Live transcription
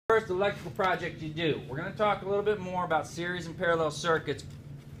First electrical project you do. We're going to talk a little bit more about series and parallel circuits,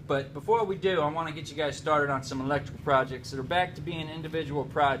 but before we do, I want to get you guys started on some electrical projects that are back to being individual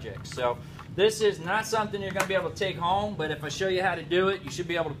projects. So this is not something you're going to be able to take home, but if I show you how to do it, you should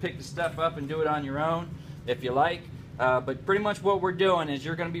be able to pick the stuff up and do it on your own if you like. But pretty much what we're doing is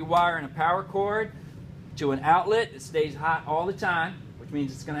you're going to be wiring a power cord to an outlet that stays hot all the time, which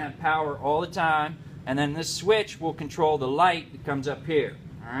means it's going to have power all the time, and then this switch will control the light that comes up here.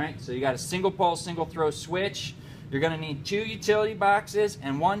 Alright, so you got a single pole, single throw switch. You're going to need 2 utility boxes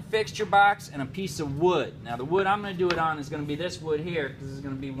and 1 fixture box and a piece of wood. Now the wood I'm going to do it on is going to be this wood here, because this is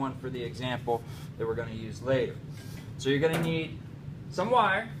going to be one for the example that we're going to use later. So you're going to need some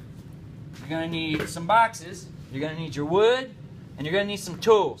wire, you're going to need some boxes, you're going to need your wood, and you're going to need some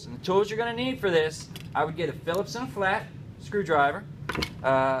tools. And the tools you're going to need for this, I would get a Phillips and a flat screwdriver.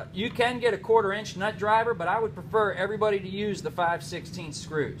 You can get a 1/4 inch nut driver, but I would prefer everybody to use the 5/16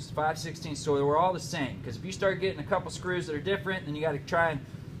 screws. 5/16, so we're all the same. Because if you start getting a couple screws that are different, then you got to try and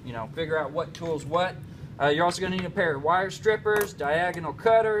figure out what tool's what. You're also going to need a pair of wire strippers, diagonal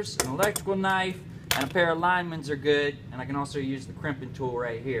cutters, an electrical knife, and a pair of linemen's are good. And I can also use the crimping tool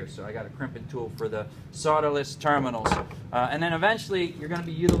right here. So I got a crimping tool for the solderless terminals. And then eventually you're going to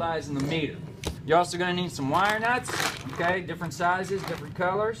be utilizing the meter. You're also going to need some wire nuts, okay, different sizes, different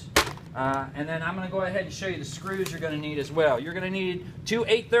colors. And then I'm going to go ahead and show you the screws you're going to need as well. You're going to need 2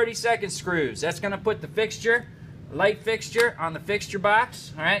 8/32 screws. That's going to put the fixture, light fixture, on the fixture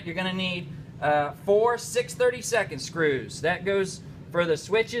box. All right, you're going to need 4 6/32 screws. That goes for the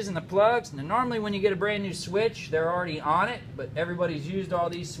switches and the plugs. Now normally when you get a brand new switch, they're already on it, but everybody's used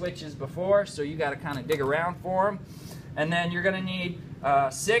all these switches before, so you got to kind of dig around for them. And then you're going to need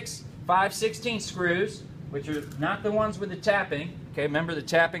 6 5/16 screws, which are not the ones with the tapping. Okay, remember the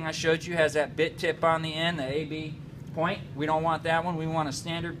tapping I showed you has that bit tip on the end, the AB point. We don't want that one. We want a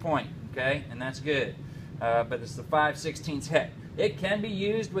standard point, okay, and that's good. But it's the 5/16 head. It can be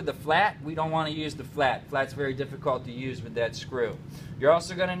used with the flat. We don't want to use the flat. Flat's very difficult to use with that screw. You're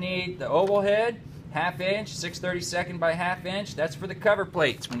also going to need the oval head, 1/2 inch, 6/32 by 1/2 inch. That's for the cover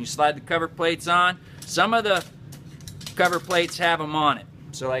plates. When you slide the cover plates on, some of the cover plates have them on it.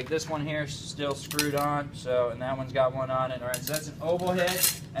 So like this one here is still screwed on, and that one's got one on it. All right, so that's an oval head,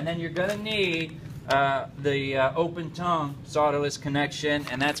 and then you're going to need the open tongue solderless connection,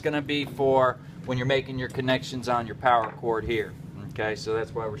 and that's going to be for when you're making your connections on your power cord here. Okay, so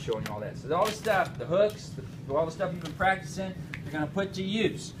that's why we're showing you all that. So all the stuff, the hooks, all the stuff you've been practicing, you're going to put to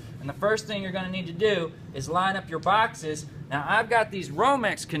use. And the first thing you're going to need to do is line up your boxes. Now I've got these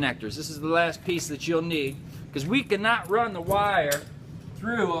Romex connectors. This is the last piece that you'll need, because we cannot run the wire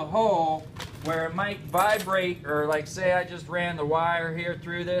through a hole where it might vibrate, or like say I just ran the wire here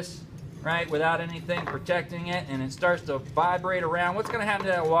through this, right, without anything protecting it, and it starts to vibrate around. What's going to happen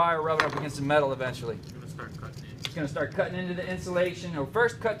to that wire rubbing up against the metal eventually? It's going to start cutting in. It's going to start cutting into the insulation. It'll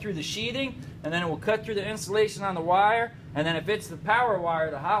first cut through the sheathing, and then it will cut through the insulation on the wire, and then if it's the power wire,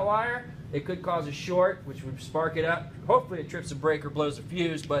 the hot wire, it could cause a short, which would spark it up. Hopefully it trips a breaker, blows a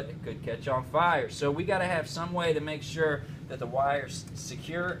fuse, but it could catch on fire. So we got to have some way to make sure that the wire's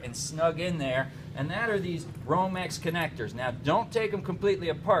secure and snug in there, and that are these Romex connectors. Now don't take them completely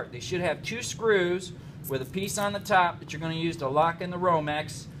apart. They should have 2 screws with a piece on the top that you're going to use to lock in the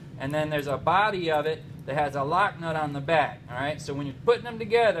Romex, and then there's a body of it that has a lock nut on the back. Alright, so when you're putting them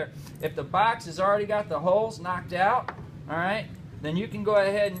together, if the box has already got the holes knocked out, alright, then you can go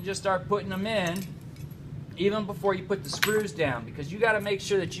ahead and just start putting them in even before you put the screws down, because you got to make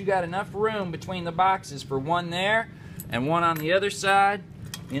sure that you got enough room between the boxes for one there and one on the other side.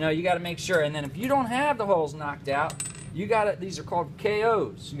 You got to make sure. And then if you don't have the holes knocked out, you got to, these are called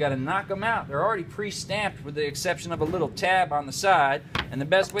KOs. You got to knock them out. They're already pre-stamped with the exception of a little tab on the side. And the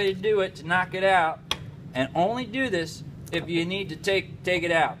best way to do it, to knock it out, and only do this if you need to take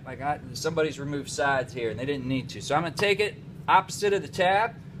it out. Like somebody's removed sides here and they didn't need to. So I'm going to take it opposite of the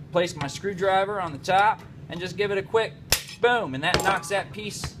tab, place my screwdriver on the top, and just give it a quick boom, and that knocks that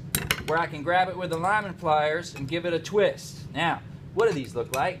piece where I can grab it with the lineman pliers and give it a twist. Now, what do these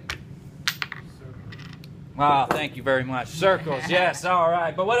look like? Wow, thank you very much. Circles, yes, all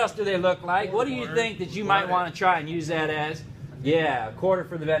right. But what else do they look like? What do you think that you might want to try and use that as? Yeah, 1/4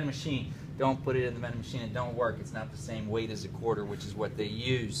 for the vending machine. Don't put it in the vending machine. It don't work. It's not the same weight as a 1/4, which is what they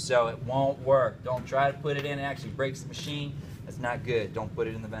use. So it won't work. Don't try to put it in. It actually breaks the machine. That's not good. Don't put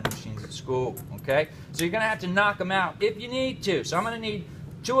it in the vending machines at school, okay? So you're going to have to knock them out if you need to. So I'm going to need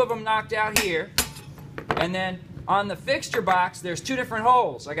 2 of them knocked out here. And then on the fixture box, there's 2 different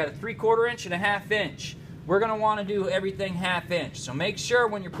holes. I got a 3/4 inch and a 1/2 inch. we're going to want to do everything 1/2 inch. So make sure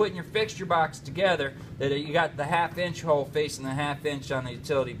when you're putting your fixture box together that you got the 1/2 inch hole facing the 1/2 inch on the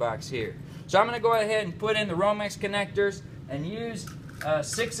utility box here. So I'm going to go ahead and put in the Romex connectors and use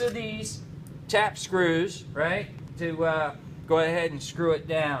 6 of these tap screws, right, to go ahead and screw it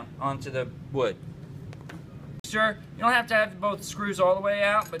down onto the wood. Sure, you don't have to have both screws all the way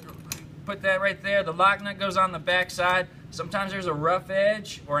out, but put that right there. The lock nut goes on the back side. Sometimes there's a rough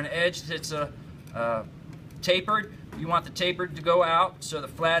edge or an edge that's tapered. You want the tapered to go out, so the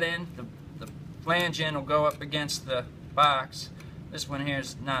flat end, the flange end will go up against the box. This one here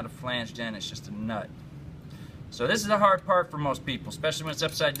is not a flanged end, it's just a nut. So this is the hard part for most people, especially when it's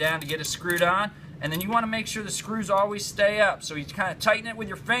upside down, to get it screwed on. And then you want to make sure the screws always stay up. So you kind of tighten it with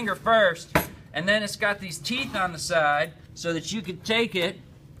your finger first, and then it's got these teeth on the side so that you can take it.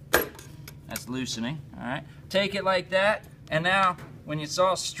 That's loosening, all right? Take it like that, and now when it's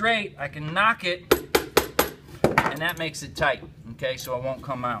all straight, I can knock it, and that makes it tight, okay, so it won't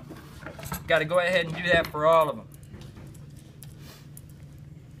come out. Got to go ahead and do that for all of them.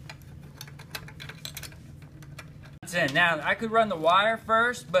 In. Now, I could run the wire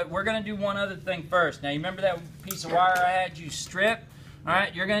first, but we're going to do one other thing first. Now, you remember that piece of wire I had you strip? All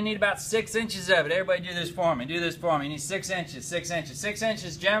right, you're going to need about 6 inches of it. Everybody do this for me. Do this for me. You need 6 inches, 6 inches. 6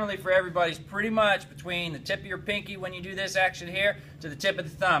 inches generally for everybody's pretty much between the tip of your pinky when you do this action here to the tip of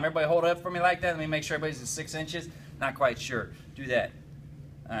the thumb. Everybody hold it up for me like that. Let me make sure everybody's at 6 inches. Not quite sure. Do that.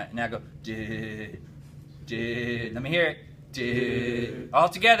 All right, now go. Let me hear it. All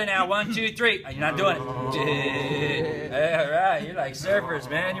together now, 1, 2, 3. You're not doing it. All right, you're like surfers,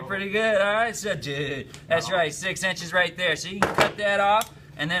 man. You're pretty good. All right, so that's right, 6 inches right there. So you can cut that off,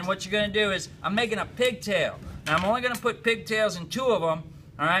 and then what you're going to do is I'm making a pigtail. Now I'm only going to put pigtails in 2 of them.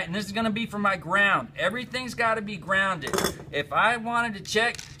 All right, and this is going to be for my ground. Everything's got to be grounded. If I wanted to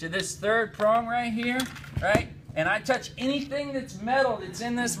check to this 3rd prong right here, right, and I touch anything that's metal that's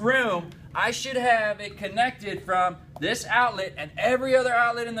in this room, I should have it connected from this outlet and every other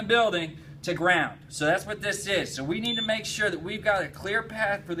outlet in the building to ground. So that's what this is. So we need to make sure that we've got a clear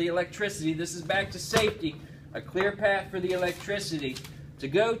path for the electricity. This is back to safety. A clear path for the electricity to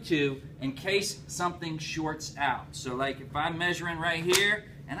go to in case something shorts out. So like if I'm measuring right here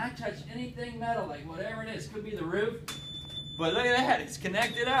and I touch anything metal, like whatever it is, could be the roof, but look at that, it's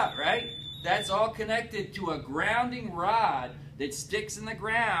connected up, right? That's all connected to a grounding rod that sticks in the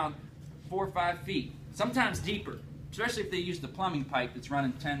ground 4 or 5 feet, sometimes deeper, especially if they use the plumbing pipe that's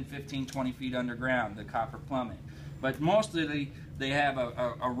running 10, 15, 20 feet underground, the copper plumbing. But mostly they have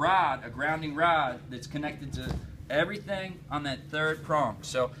a rod, a grounding rod that's connected to everything on that 3rd prong.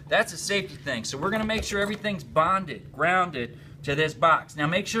 So that's a safety thing. So we're going to make sure everything's bonded, grounded to this box. Now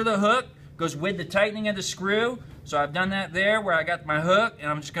make sure the hook goes with the tightening of the screw. So I've done that there where I got my hook,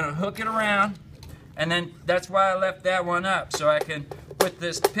 and I'm just going to hook it around. And then that's why I left that one up, so I can put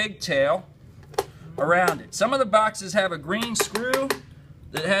this pigtail around it. Some of the boxes have a green screw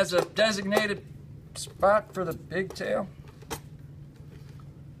that has a designated spot for the pigtail.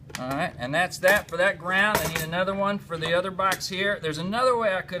 Alright, and that's that for that ground. I need another one for the other box here. There's another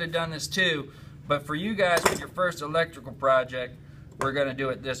way I could have done this too, but for you guys with your first electrical project, we're going to do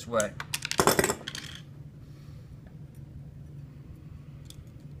it this way.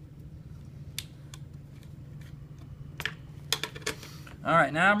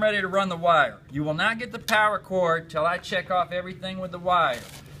 Alright, now I'm ready to run the wire. You will not get the power cord till I check off everything with the wire.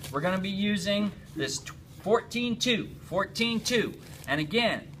 We're going to be using this 14-2. And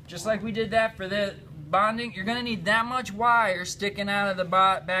again, just like we did that for the bonding, you're going to need that much wire sticking out of the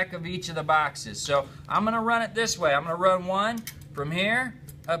back of each of the boxes. So I'm going to run it this way. I'm going to run one from here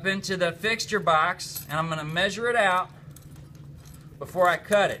up into the fixture box, and I'm going to measure it out before I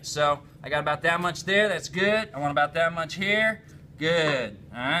cut it. So I got about that much there. That's good. I want about that much here. Good.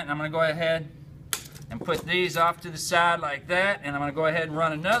 Alright, I'm going to go ahead and put these off to the side like that, and I'm going to go ahead and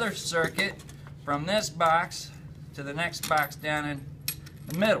run another circuit from this box to the next box down in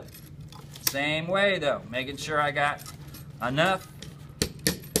the middle. Same way though, making sure I got enough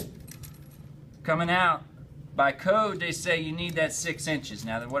coming out. By code, they say you need that 6 inches.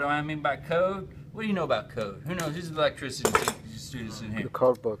 Now, what do I mean by code? What do you know about code? Who knows? Who's the electricity students in here? The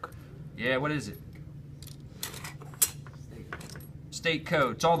code book. Yeah, what is it? State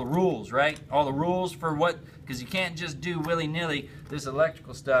code. It's all the rules, right? All the rules for what, because you can't just do willy-nilly this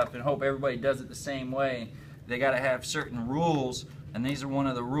electrical stuff and hope everybody does it the same way. They got to have certain rules, and these are one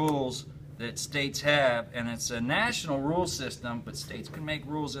of the rules that states have, and it's a national rule system, but states can make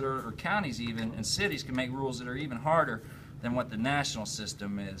rules that are, or counties even, and cities can make rules that are even harder than what the national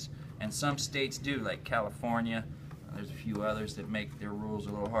system is. And some states do, like California, There's a few others that make their rules a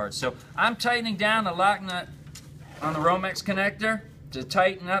little hard. So I'm tightening down the lock nut on the Romex connector to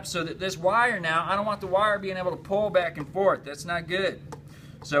tighten up so that this wire now, I don't want the wire being able to pull back and forth. That's not good.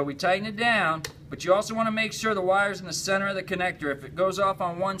 So we tighten it down, but you also want to make sure the wire's in the center of the connector. If it goes off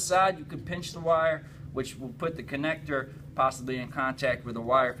on one side, you can pinch the wire, which will put the connector possibly in contact with the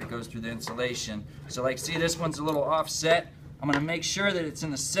wire if it goes through the insulation. So like, see, this one's a little offset. I'm going to make sure that it's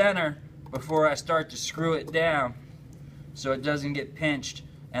in the center before I start to screw it down so it doesn't get pinched.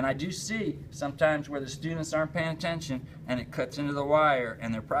 And I do see sometimes where the students aren't paying attention and it cuts into the wire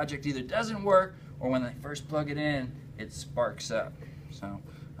and their project either doesn't work or when they first plug it in, it sparks up. So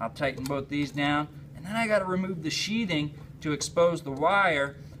I'll tighten both these down, and then I got to remove the sheathing to expose the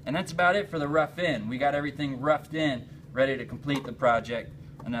wire, and that's about it for the rough in. We got everything roughed in, ready to complete the project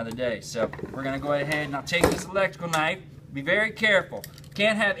another day. So we're going to go ahead and I'll take this electrical knife. Be very careful.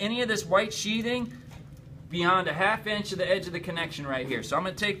 Can't have any of this white sheathing beyond a ½ inch of the edge of the connection right here. So I'm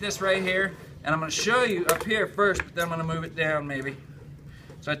going to take this right here, and I'm going to show you up here first, but then I'm going to move it down maybe.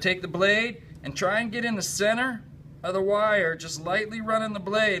 So I take the blade and try and get in the center of the wire, just lightly running the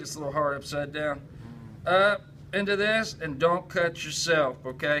blade. It's a little hard upside down. Up into this, and don't cut yourself,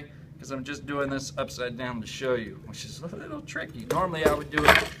 okay? Because I'm just doing this upside down to show you, which is a little tricky. Normally I would do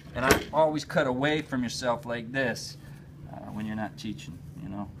it, and I always cut away from yourself like this when you're not teaching, you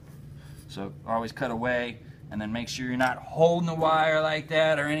know. So always cut away, and then make sure you're not holding the wire like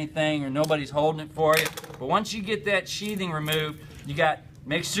that or anything, or nobody's holding it for you. But once you get that sheathing removed, you got,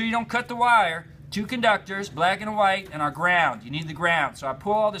 make sure you don't cut the wire. 2 conductors, black and white, and our ground. You need the ground. So I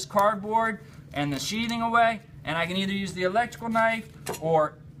pull all this cardboard and the sheathing away, and I can either use the electrical knife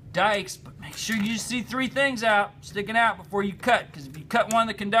or dikes, but make sure you see 3 things out, sticking out before you cut, because if you cut one of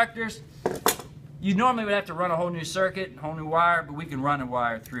the conductors, you normally would have to run a whole new circuit, a whole new wire, but we can run a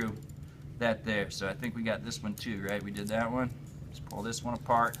wire through that there. So I think we got this one too, right? We did that one. Let's pull this one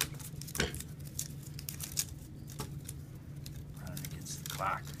apart. Run it against the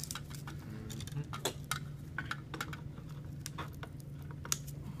clock.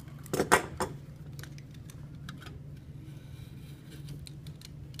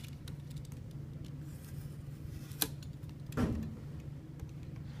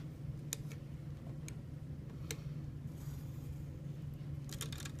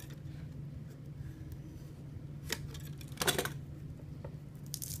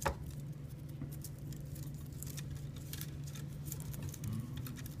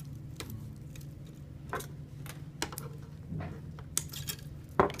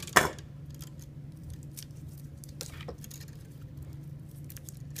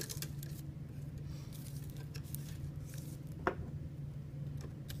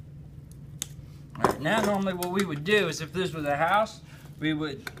 Now normally what we would do is, if this was a house, we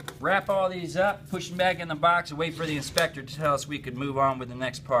would wrap all these up, push them back in the box, and wait for the inspector to tell us we could move on with the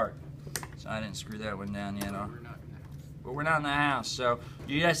next part. So I didn't screw that one down yet. But we're not in the house, so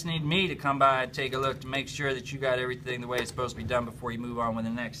you just need me to come by and take a look to make sure that you got everything the way it's supposed to be done before you move on with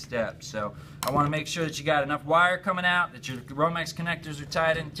the next step. So I want to make sure that you got enough wire coming out, that your Romex connectors are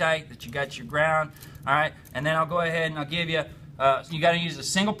tied in tight, that you got your ground, all right? And then I'll go ahead and I'll give you, you got to use a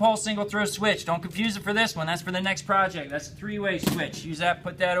single pole, single throw switch. Don't confuse it for this one. That's for the next project. That's a 3-way switch. Use that,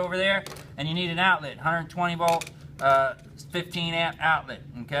 put that over there, and you need an outlet, 120 volt, 15 amp outlet,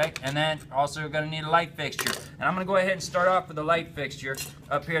 okay? And then also going to need a light fixture. And I'm going to go ahead and start off with the light fixture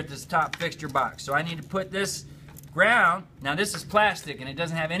up here at this top fixture box. So I need to put this ground, now this is plastic and it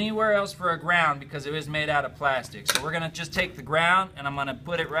doesn't have anywhere else for a ground because it is made out of plastic. So we're going to just take the ground and I'm going to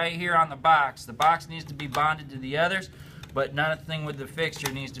put it right here on the box. The box needs to be bonded to the others, but nothing with the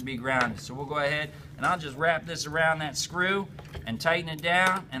fixture needs to be grounded. So we'll go ahead and I'll just wrap this around that screw and tighten it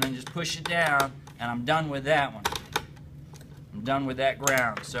down and then just push it down, and I'm done with that one. I'm done with that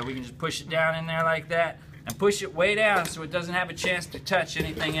ground. So we can just push it down in there like that and push it way down so it doesn't have a chance to touch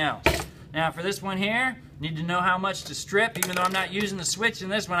anything else. Now for this one here, need to know how much to strip. Even though I'm not using the switch in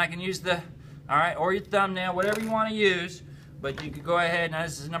this one, I can use the, or your thumbnail, whatever you want to use. But you could go ahead, now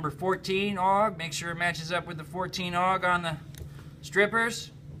this is number 14 AUG. Make sure it matches up with the 14 AUG on the strippers.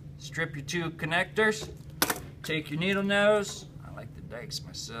 Strip your 2 connectors. Take your needle nose. I like the dikes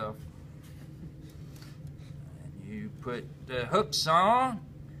myself. And you put the hooks on.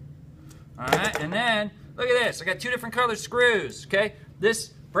 Alright, and then, look at this. I got 2 different colored screws, okay? This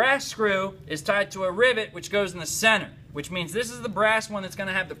brass screw is tied to a rivet which goes in the center, which means this is the brass one that's going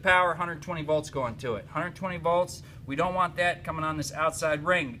to have the power 120 volts going to it. 120 volts, we don't want that coming on this outside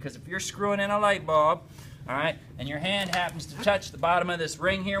ring, because if you're screwing in a light bulb, all right, and your hand happens to touch the bottom of this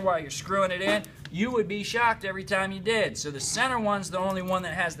ring here while you're screwing it in, you would be shocked every time you did. So the center one's the only one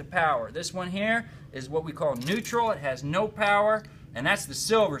that has the power. This one here is what we call neutral. It has no power, and that's the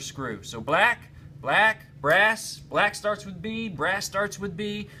silver screw. So black, black, brass. Black starts with B, brass starts with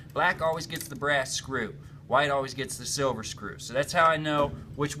B. Black always gets the brass screw. White always gets the silver screw. So that's how I know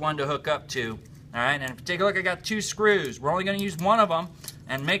which one to hook up to. All right, and if you take a look, I got 2 screws. We're only going to use one of them,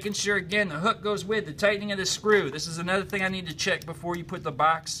 and making sure, again, the hook goes with the tightening of the screw. This is another thing I need to check before you put the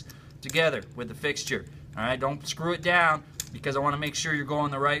box together with the fixture. All right, don't screw it down, because I want to make sure you're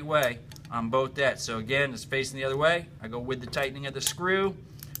going the right way on both that. So again, it's facing the other way. I go with the tightening of the screw,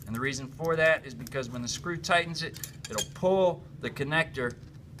 and the reason for that is because when the screw tightens it, it'll pull the connector,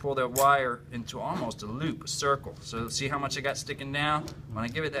 pull that wire into almost a loop, a circle. So see how much I got sticking down? When I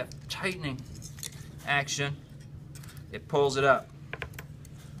give it that tightening action, it pulls it up.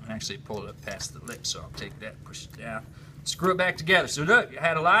 Actually, it pulled it up past the lip, so I'll take that, push it down, screw it back together. So look, you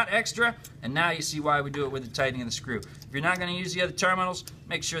had a lot extra, and now you see why we do it with the tightening of the screw. If you're not going to use the other terminals,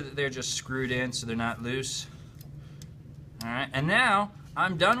 make sure that they're just screwed in so they're not loose. All right, and now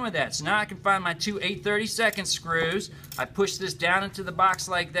I'm done with that. So now I can find my 2 8/32 screws. I push this down into the box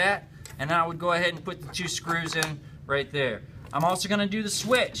like that, and then I would go ahead and put the 2 screws in right there. I'm also going to do the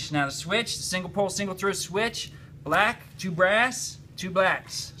switch. Now the switch, the single pole, single throw switch, black, 2 brass, 2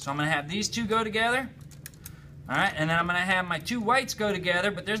 blacks. So I'm going to have these 2 go together. All right, and then I'm going to have my 2 whites go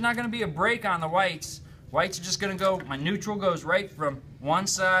together, but there's not going to be a break on the whites. Whites are just going to go, my neutral goes right from one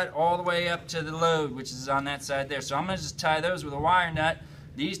side all the way up to the load, which is on that side there. So I'm going to just tie those with a wire nut.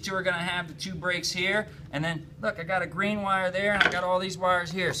 These 2 are going to have the 2 breaks here. And then, look, I got a green wire there, and I got all these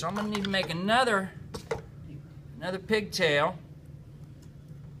wires here. So I'm going to need to make another pigtail.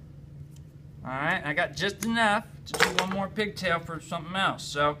 All right, I got just enough to do one more pigtail for something else.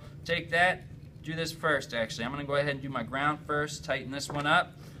 So take that, do this first actually. I'm going to go ahead and do my ground first, tighten this one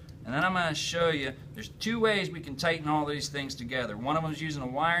up, and then I'm going to show you there's 2 ways we can tighten all these things together. One of them is using a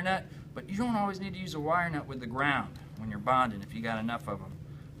wire nut, but you don't always need to use a wire nut with the ground when you're bonding if you got enough of them.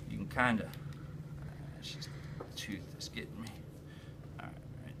 You can kind of, it's just the tooth that's getting me. All right,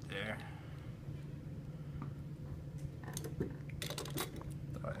 right there.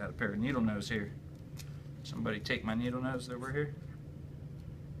 Thought I had a pair of needle nose here. Somebody take my needle nose over here.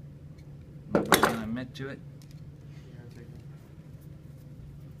 Nobody's gonna admit to it.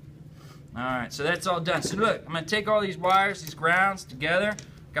 Alright, so that's all done. So look, I'm gonna take all these wires, these grounds together.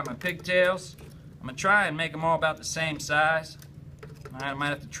 Got my pigtails. I'm gonna try and make them all about the same size. Alright, I might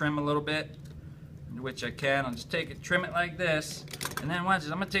have to trim a little bit, which I can. I'll just take it, trim it like this, and then watch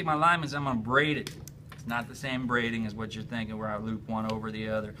this. I'm gonna take my lineman's, I'm gonna braid it. It's not the same braiding as what you're thinking where I loop one over the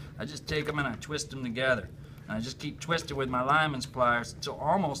other. I just take them and I twist them together. And I just keep twisting with my lineman's pliers until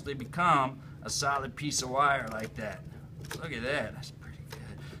almost they become a solid piece of wire like that. Look at that, that's pretty good.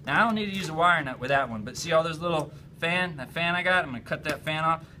 Now I don't need to use a wire nut with that one, but see all those little that fan I got? I'm gonna cut that fan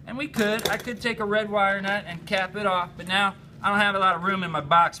off. And I could take a red wire nut and cap it off, but now I don't have a lot of room in my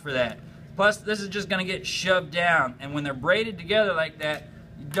box for that. Plus this is just gonna get shoved down, and when they're braided together like that,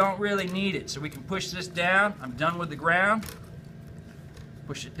 you don't really need it. So we can push this down. I'm done with the ground.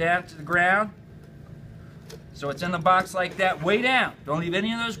 Push it down to the ground. So it's in the box like that, way down. Don't leave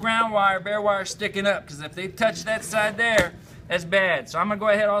any of those ground wire, bare wire sticking up, because if they touch that side there, that's bad. So I'm gonna go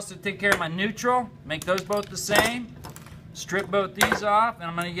ahead also take care of my neutral, make those both the same, strip both these off, and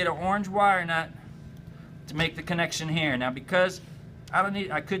I'm gonna get an orange wire nut to make the connection here. Now because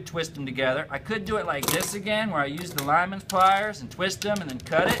I could twist them together. I could do it like this again, where I use the lineman's pliers and twist them and then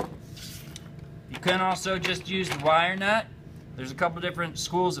cut it. You can also just use the wire nut. There's a couple different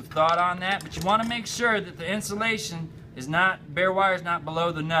schools of thought on that, but you want to make sure that the insulation is not, bare wire is not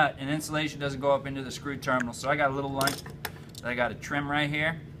below the nut, and insulation doesn't go up into the screw terminal. So I got a little length that I got to trim right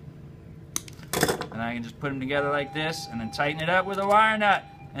here, and I can just put them together like this and then tighten it up with a wire nut,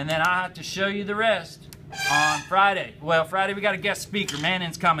 and then I'll have to show you the rest on Friday. Well, Friday we got a guest speaker.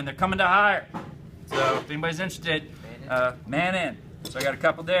 Man-In's coming. They're coming to hire. So if anybody's interested, Man-In. So I got a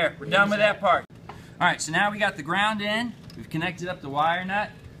couple there. We're done with that part. All right, so now we got the ground in. We've connected up the wire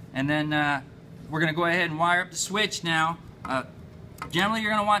nut, and then we're going to go ahead and wire up the switch now. Generally,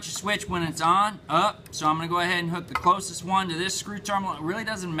 you're going to want your switch when it's on, up. So I'm going to go ahead and hook the closest one to this screw terminal. It really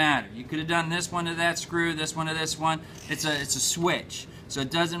doesn't matter. You could have done this one to that screw, this one to this one. It's a switch. So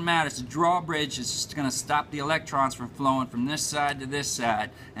it doesn't matter. It's a drawbridge. It's just going to stop the electrons from flowing from this side to this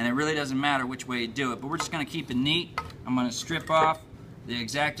side. And it really doesn't matter which way you do it. But we're just going to keep it neat. I'm going to strip off the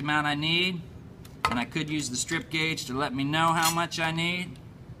exact amount I need. And I could use the strip gauge to let me know how much I need.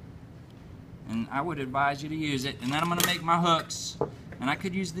 And I would advise you to use it. And then I'm going to make my hooks. And I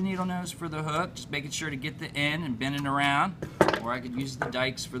could use the needle nose for the hook, just making sure to get the end and bend it around. or I could use the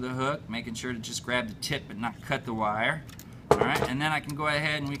dikes for the hook, making sure to just grab the tip but not cut the wire. Alright, and then I can go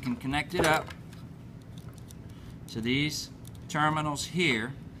ahead and we can connect it up to these terminals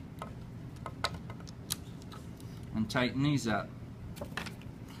here and tighten these up.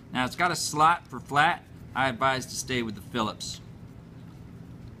 Now it's got a slot for flat. I advise to stay with the Phillips.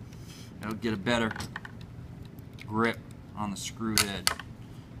 It'll get a better grip on the screw head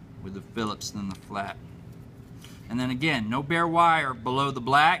with the Phillips than the flat. And then again, no bare wire below the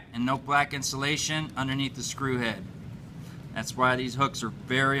black and no black insulation underneath the screw head. That's why these hooks are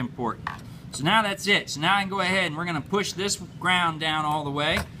very important. So now that's it. So now I can go ahead and we're going to push this ground down all the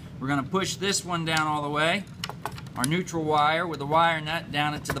way. We're going to push this one down all the way. Our neutral wire with the wire nut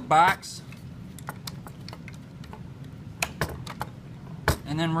down into the box.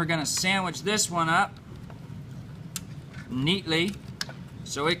 And then we're going to sandwich this one up neatly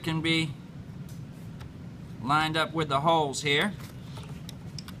so it can be lined up with the holes here.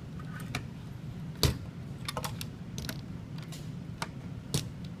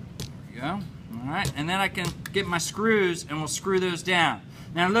 Alright, and then I can get my screws and we'll screw those down.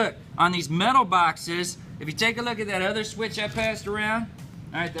 Now look, on these metal boxes, if you take a look at that other switch I passed around,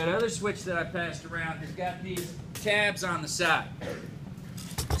 alright, that other switch that I passed around has got these tabs on the side.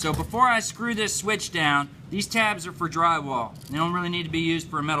 So before I screw this switch down, these tabs are for drywall. They don't really need to be used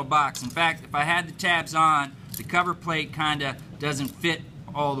for a metal box. In fact, if I had the tabs on, the cover plate kinda doesn't fit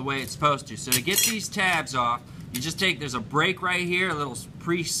all the way it's supposed to. So to get these tabs off, you just take, there's a break right here, a little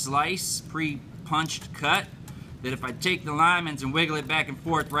pre-slice, pre-punched cut, that if I take the lineman's and wiggle it back and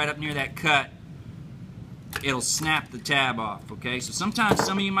forth right up near that cut, it'll snap the tab off, okay? So sometimes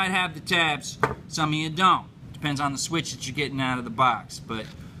some of you might have the tabs, some of you don't. Depends on the switch that you're getting out of the box, but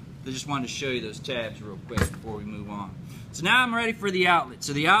I just wanted to show you those tabs real quick before we move on. So now I'm ready for the outlet.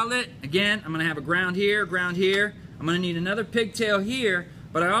 So the outlet, again, I'm gonna have a ground here, ground here. I'm gonna need another pigtail here,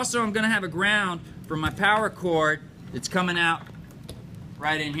 but I also am gonna have a ground for my power cord that's coming out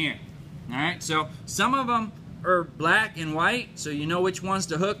right in here. Alright, so some of them are black and white, so you know which ones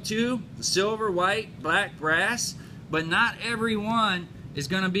to hook to. The silver, white, black, brass, but not every one is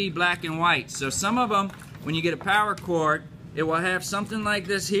going to be black and white. So some of them, when you get a power cord, it will have something like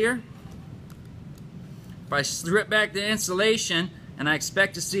this here. If I strip back the insulation, and I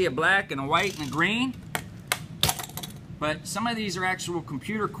expect to see a black and a white and a green, but some of these are actual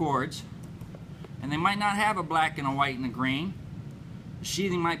computer cords, and they might not have a black and a white and a green. The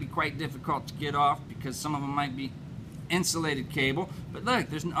sheathing might be quite difficult to get off because some of them might be insulated cable. But look,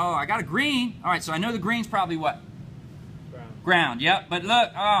 there's oh, I got a green. All right, so I know the green's probably what? Brown. Ground, yep. But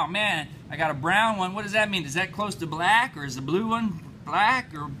look, oh man, I got a brown one. What does that mean? Is that close to black, or is the blue one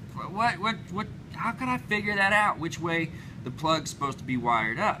black, or what? How can I figure that out? Which way the plug's supposed to be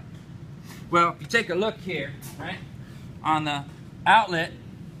wired up? Well, if you take a look here, right, on the outlet.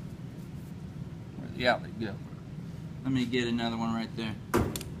 Where'd the outlet go? Let me get another one right there.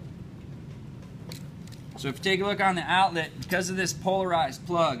 So if you take a look on the outlet, because of this polarized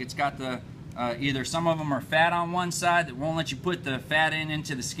plug, it's got the either some of them are fat on one side that won't let you put the fat end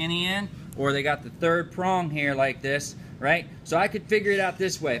into the skinny end, or they got the third prong here like this, right? So I could figure it out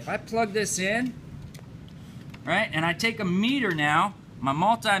this way. If I plug this in, right, and I take a meter now, my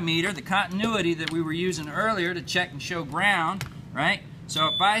multimeter, the continuity that we were using earlier to check and show ground, right? So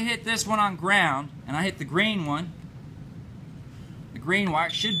if I hit this one on ground, and I hit the green one, the green wire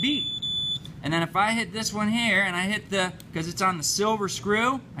should beep. And then if I hit this one here, and I hit the, because it's on the silver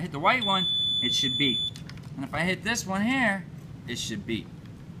screw, I hit the white one, it should beep. And if I hit this one here, it should beep.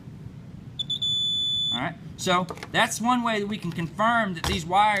 Alright, so that's one way that we can confirm that these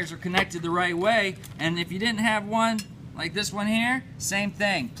wires are connected the right way. And if you didn't have one like this one here, same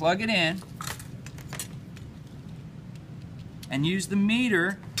thing. Plug it in and use the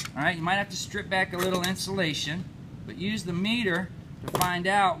meter. Alright, you might have to strip back a little insulation, but use the meter to find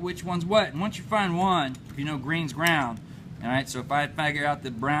out which one's what. And once you find one, if you know green's ground, alright, so if I figure out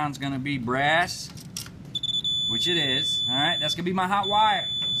that brown's going to be brass, which it is, alright, that's going to be my hot wire.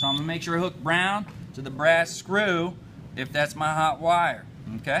 So I'm going to make sure I hook brown to the brass screw if that's my hot wire,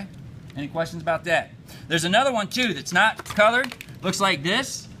 okay? Any questions about that? There's another one too that's not colored, looks like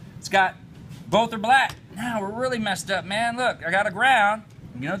this. It's got, both are black. Now we're really messed up, man. Look, I got a ground,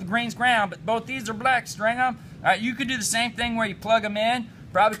 you know the green's ground, but both these are black. String them. You could do the same thing where you plug them in.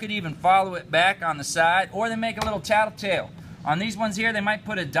 Probably could even follow it back on the side, or they make a little tattletale. On these ones here, they might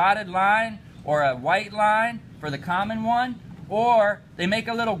put a dotted line or a white line for the common one, or they make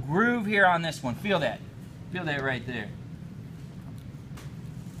a little groove here on this one. Feel that. Feel that right there.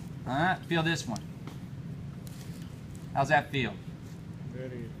 Alright, feel this one. How's that feel?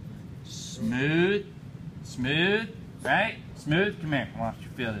 Very smooth, smooth. right? Smooth. Come here. I want you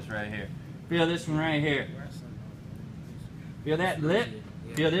to feel this right here. Feel this one right here. Feel that lip?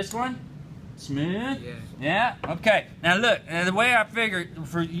 Feel this one? Smooth? Yeah? Okay. Now look, the way I figured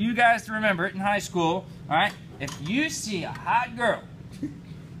for you guys to remember it in high school, alright, if you see a hot girl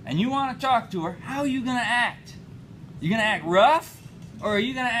and you want to talk to her, how are you going to act? You going to act rough or are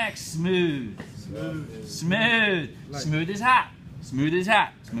you going to act smooth? Smooth. Smooth. Smooth is hot. Smooth is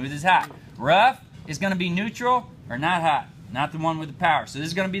hot. Smooth is hot. Rough is going to be neutral or not hot. Not the one with the power. So this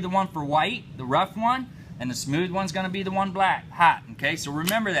is going to be the one for white, the rough one. And the smooth one's going to be the one black, hot, okay? So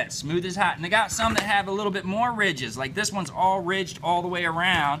remember that, smooth is hot. And they got some that have a little bit more ridges, like this one's all ridged all the way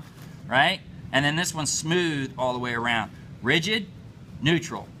around, right? And then this one's smooth all the way around. Rigid,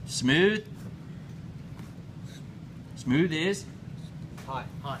 neutral. Smooth. Smooth is? Hot.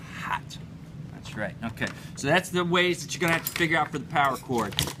 Hot. Hot. That's right, okay. So that's the ways that you're going to have to figure out for the power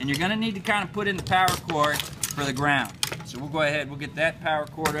cord. And you're going to need to kind of put in the power cord for the ground. So we'll go ahead, we'll get that power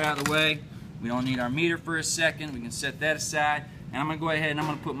cord out of the way. We don't need our meter for a second. We can set that aside. And I'm going to go ahead and I'm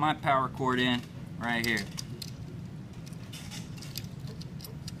going to put my power cord in right here.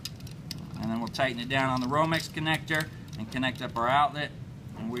 And then we'll tighten it down on the Romex connector and connect up our outlet.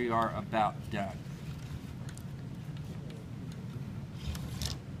 And we are about done.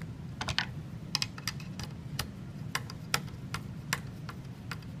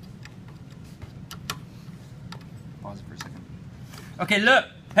 Pause it for a second. Okay, look.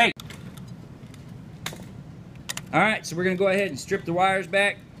 Hey. Alright, so we're going to go ahead and strip the wires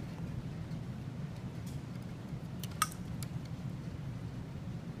back.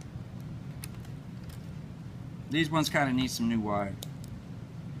 These ones kind of need some new wire.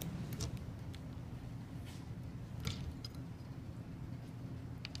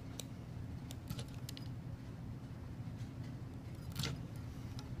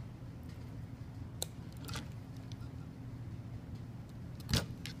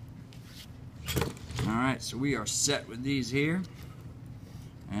 Alright, so we are set with these here.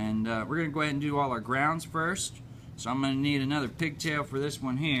 And we're going to go ahead and do all our grounds first. So I'm going to need another pigtail for this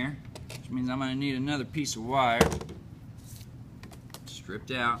one here, which means I'm going to need another piece of wire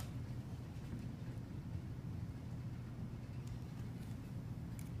stripped out.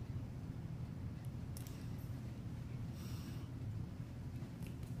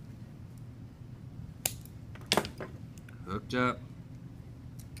 Hooked up.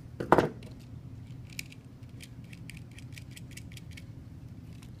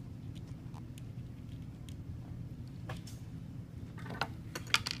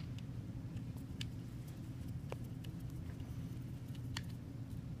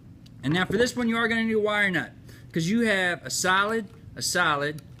 And now for this one, you are going to need a wire nut because you have a solid, a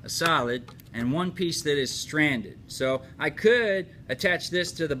solid, a solid, and one piece that is stranded. So I could attach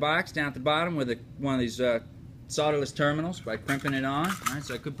this to the box down at the bottom with one of these solderless terminals by crimping it on. All right,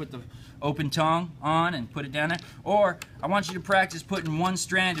 so I could put the open tongue on and put it down there. Or I want you to practice putting one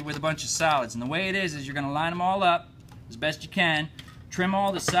stranded with a bunch of solids. And the way it is you're going to line them all up as best you can. Trim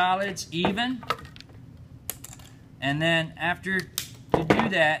all the solids even. And then after you do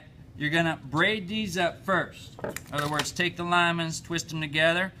that, you're going to braid these up first. In other words, take the linements, twist them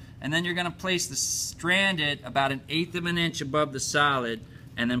together, and then you're going to place the stranded about 1/8 of an inch above the solid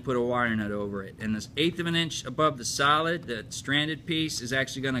and then put a wire nut over it. And this 1/8 of an inch above the solid, the stranded piece, is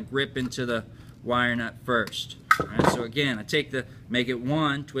actually going to grip into the wire nut first. All right, so again, make it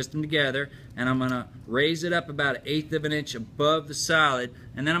one, twist them together, and I'm going to raise it up about 1/8 of an inch above the solid,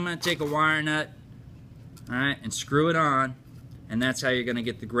 and then I'm going to take a wire nut, all right, and screw it on. And that's how you're going to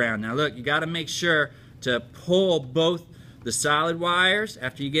get the ground. Now look, you got to make sure to pull both the solid wires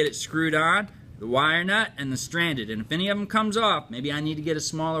after you get it screwed on, the wire nut and the stranded. And if any of them comes off, maybe I need to get a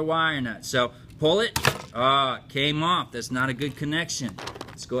smaller wire nut. So pull it. Oh, it came off. That's not a good connection.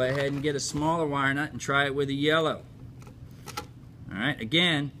 Let's go ahead and get a smaller wire nut and try it with a yellow. All right,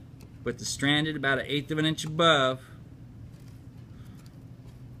 again, put the stranded about 1/8 of an inch above.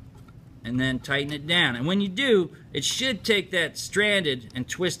 And then tighten it down. And when you do, it should take that stranded and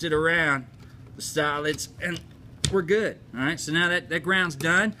twist it around the solids, and we're good. All right, so now that ground's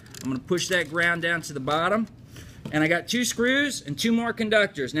done. I'm going to push that ground down to the bottom. And I got 2 screws and 2 more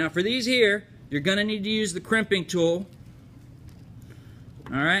conductors. Now for these here, you're going to need to use the crimping tool.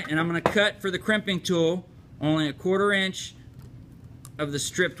 All right, and I'm going to cut for the crimping tool. Only 1/4 inch of the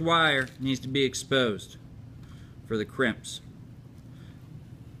stripped wire needs to be exposed for the crimps.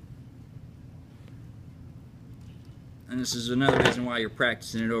 And this is another reason why you're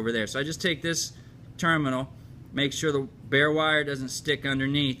practicing it over there. So I just take this terminal, make sure the bare wire doesn't stick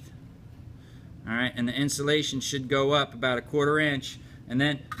underneath. All right, and the insulation should go up about 1/4 inch. And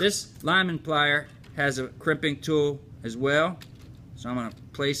then this lineman plier has a crimping tool as well. So I'm going to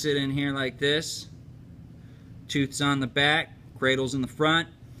place it in here like this. Tooth's on the back, cradle's in the front,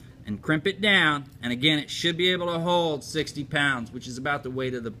 and crimp it down. And again, it should be able to hold 60 pounds, which is about the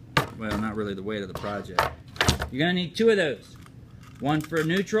weight of the, well, not really the weight of the project. You're going to need 2 of those. One for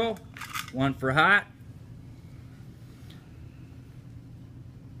neutral, one for hot.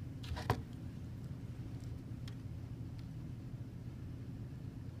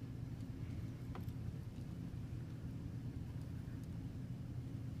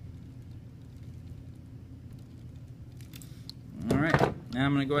 Alright, now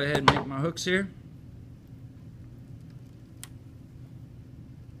I'm going to go ahead and make my hooks here.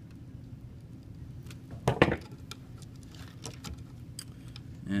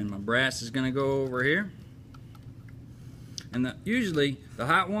 And my brass is going to go over here. And usually the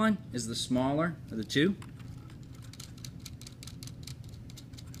hot one is the smaller of the two.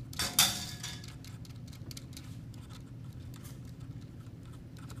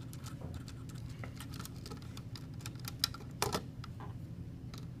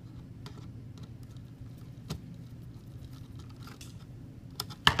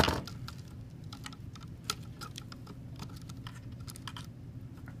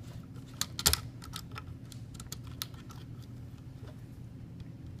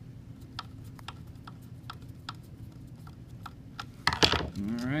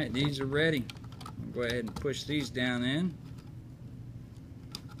 Alright, these are ready. I'll go ahead and push these down in.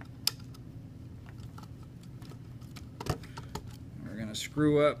 We're going to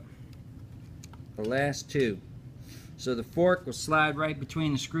screw up the last 2. So the fork will slide right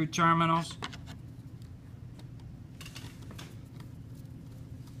between the screw terminals.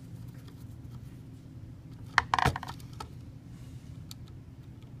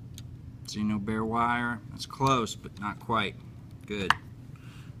 See, no bare wire. That's close, but not quite. Good.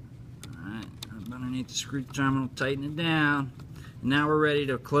 Alright, up underneath the screw terminal, tighten it down. And now we're ready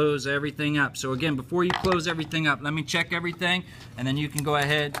to close everything up. So again, before you close everything up, let me check everything, and then you can go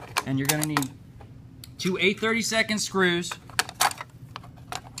ahead, and you're going to need 2 8/32 screws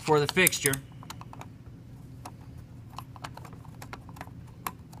for the fixture.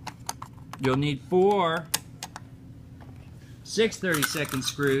 You'll need 4 6/32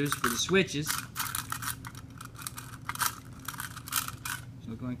 screws for the switches.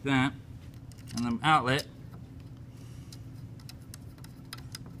 Look like that. And the outlet.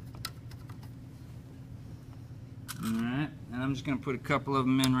 Alright, and I'm just going to put a couple of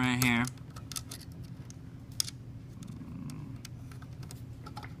them in right here.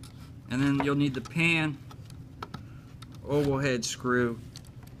 And then you'll need the pan oval head screw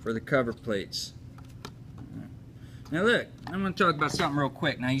for the cover plates. Now look, I'm going to talk about something real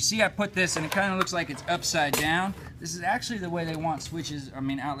quick. Now you see I put this and it kind of looks like it's upside down. This is actually the way they want switches,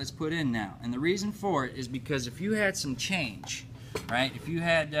 outlets put in now. And the reason for it is because if you had some change, right? If you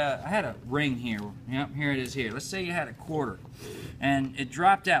had, I had a ring here. Yep, here it is here. Let's say you had a quarter and it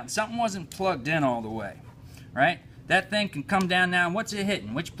dropped out and something wasn't plugged in all the way, right? That thing can come down now. And what's it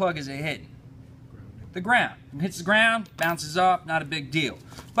hitting? Which plug is it hitting? The ground. It hits the ground, bounces off, not a big deal.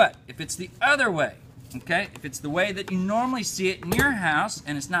 But if it's the other way, okay, if it's the way that you normally see it in your house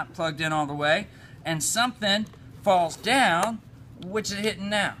and it's not plugged in all the way and something falls down, which is it hitting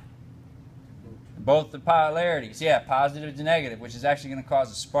now? Both the polarities, yeah, positive to negative, which is actually going to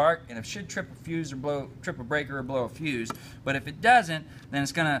cause a spark, and it should trip a fuse or trip a breaker or blow a fuse. But if it doesn't, then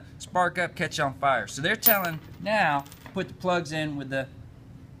it's going to spark up, catch on fire. So they're telling now put the plugs in with the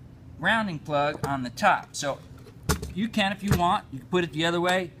grounding plug on the top. So you can, if you want, you can put it the other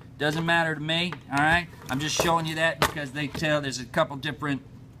way. Doesn't matter to me. All right, I'm just showing you that because they tell there's a couple different.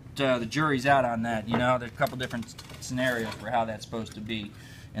 The jury's out on that. You know, there's a couple different scenarios for how that's supposed to be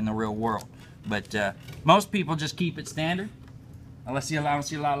in the real world. But most people just keep it standard. I don't see a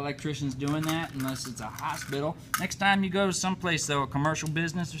lot of electricians doing that unless it's a hospital. Next time you go to someplace though, a commercial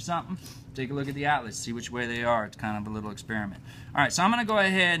business or something, take a look at the outlets, see which way they are. It's kind of a little experiment. All right, so I'm going to go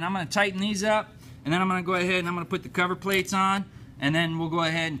ahead and I'm going to tighten these up, and then I'm going to go ahead and I'm going to put the cover plates on, and then we'll go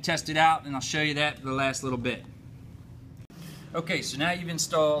ahead and test it out, and I'll show you that for the last little bit. Okay, so now you've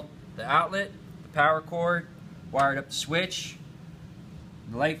installed the outlet, the power cord, wired up the switch,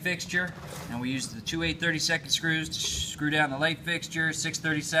 the light fixture, and we used the 2 8/32 screws to screw down the light fixture, 6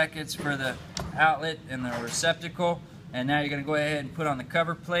 32 for the outlet and the receptacle, and now you're going to go ahead and put on the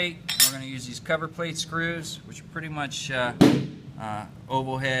cover plate. We're going to use these cover plate screws, which are pretty much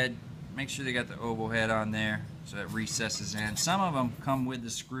oval head. Make sure they got the oval head on there so it recesses in. Some of them come with the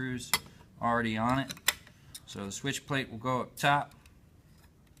screws already on it. So the switch plate will go up top.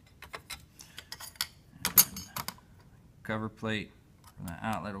 And cover plate from the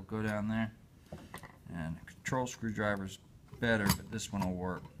outlet will go down there. And the Patrol screwdriver's better, but this one will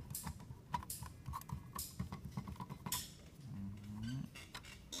work.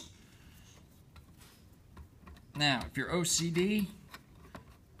 Now, if you're OCD,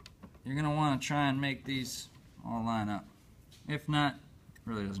 you're going to want to try and make these all line up. If not, it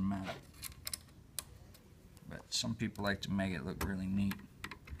really doesn't matter. But some people like to make it look really neat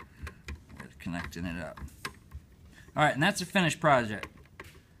with connecting it up. Alright, and that's a finished project,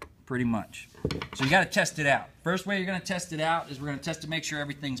 pretty much. So you got to test it out. First way you're going to test it out is we're going to test to make sure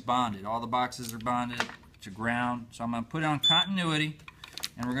everything's bonded. All the boxes are bonded to ground. So I'm going to put it on continuity,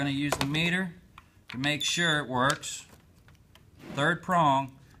 and we're going to use the meter to make sure it works. Third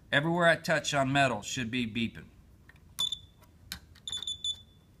prong, everywhere I touch on metal should be beeping.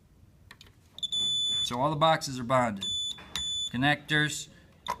 So all the boxes are bonded. Connectors,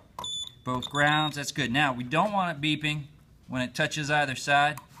 both grounds, that's good. Now, we don't want it beeping when it touches either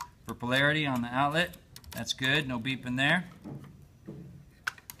side for polarity on the outlet. That's good, no beeping there.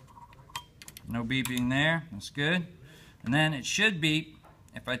 No beeping there, that's good. And then it should beep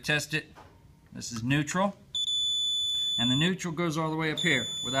if I test it. This is neutral, and the neutral goes all the way up here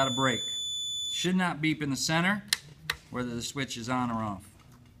without a break. Should not beep in the center, whether the switch is on or off.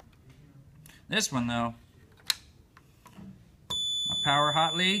 This one though, I power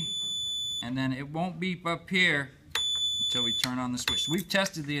hot lead, and then it won't beep up here until we turn on the switch. So we've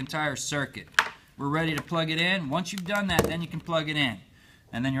tested the entire circuit. We're ready to plug it in. Once you've done that, then you can plug it in.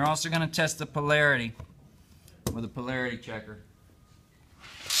 And then you're also going to test the polarity with a polarity checker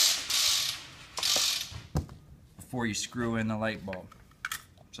before you screw in the light bulb.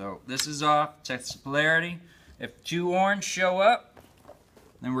 So this is off, test the polarity. If 2 orange show up,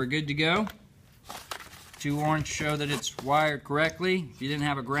 then we're good to go. 2 orange show that it's wired correctly. If you didn't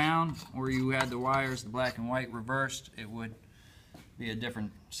have a ground, or you had the wires, the black and white, reversed, it would be a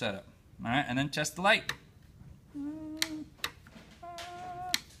different setup. Alright, and then test the light.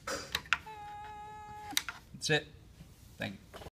 That's it.